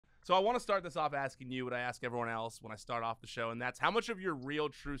So I want to start this off asking you what I ask everyone else when I start off the show, and that's how much of your real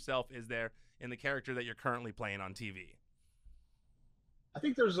true self is there in the character that you're currently playing on TV? I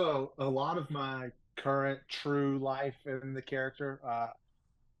think there's a lot of my current true life in the character.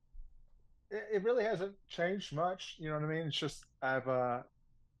 It really hasn't changed much. You know what I mean? It's just I've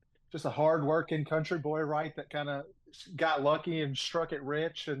just a hard-working country boy, right? That kind of got lucky and struck it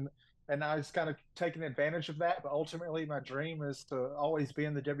rich, and I was kind of taking advantage of that. But ultimately, my dream is to always be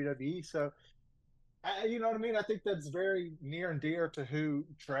in the WWE. So, you know what I mean? I think that's very near and dear to who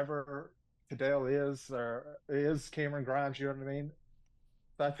Trevor Cadell is, or is Cameron Grimes. You know what I mean?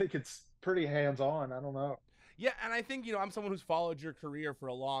 So I think it's pretty hands-on. I don't know. Yeah, and I think, I'm someone who's followed your career for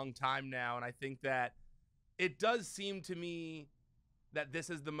a long time now, and I think that it does seem to me that this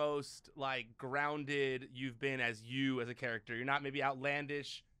is the most like grounded you've been as you as a character. You're not maybe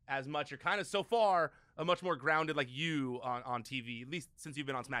outlandish as much. You're kind of so far a much more grounded like you on TV, at least since you've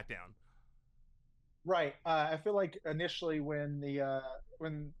been on SmackDown. Right. I feel like initially when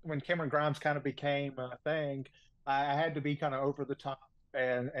when Cameron Grimes kind of became a thing, I had to be kind of over the top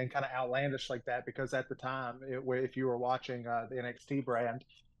and kind of outlandish like that because at the time, if you were watching the NXT brand,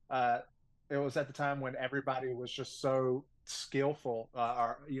 uh, it was at the time when everybody was just so skillful,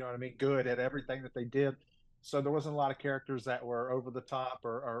 or you know what I mean, good at everything that they did. So there wasn't a lot of characters that were over the top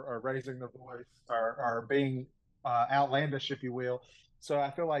or raising their voice or being outlandish, if you will. So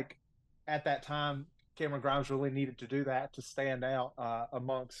I feel like at that time, Cameron Grimes really needed to do that to stand out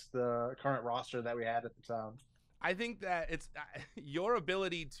amongst the current roster that we had at the time. I think that it's your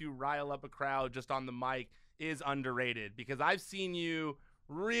ability to rile up a crowd just on the mic is underrated because I've seen you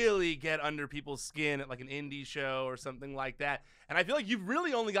really get under people's skin at like an indie show or something like that. And I feel like you've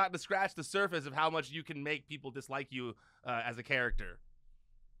really only gotten to scratch the surface of how much you can make people dislike you as a character.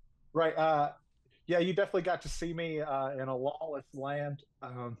 Right. Yeah, you definitely got to see me in a lawless land.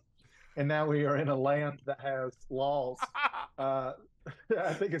 And now we are in a land that has laws. Uh,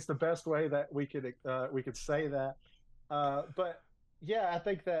 I think it's the best way that we could say that. But yeah, I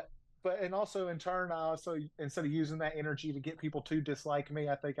think that. But and also in turn, I also instead of using that energy to get people to dislike me,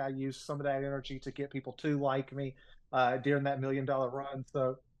 I think I use some of that energy to get people to like me during that $1 million run.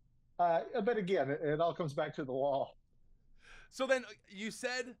 So, but again, it all comes back to the law. So then you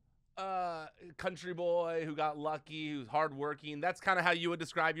said country boy who got lucky, who's hardworking. That's kind of how you would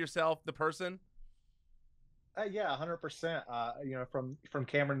describe yourself, the person. Yeah, 100%. From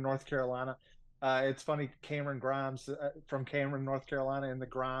Cameron, North Carolina. It's funny, Cameron Grimes from Cameron, North Carolina, and the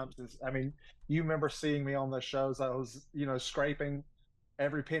Grimes is. I mean, you remember seeing me on the shows. I was, scraping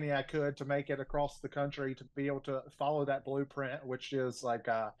every penny I could to make it across the country to be able to follow that blueprint, which is like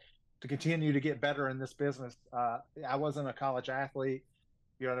to continue to get better in this business. I wasn't a college athlete.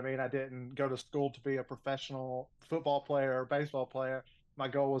 You know what I mean? I didn't go to school to be a professional football player or baseball player. My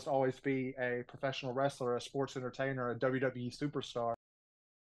goal was to always be a professional wrestler, a sports entertainer, a WWE superstar.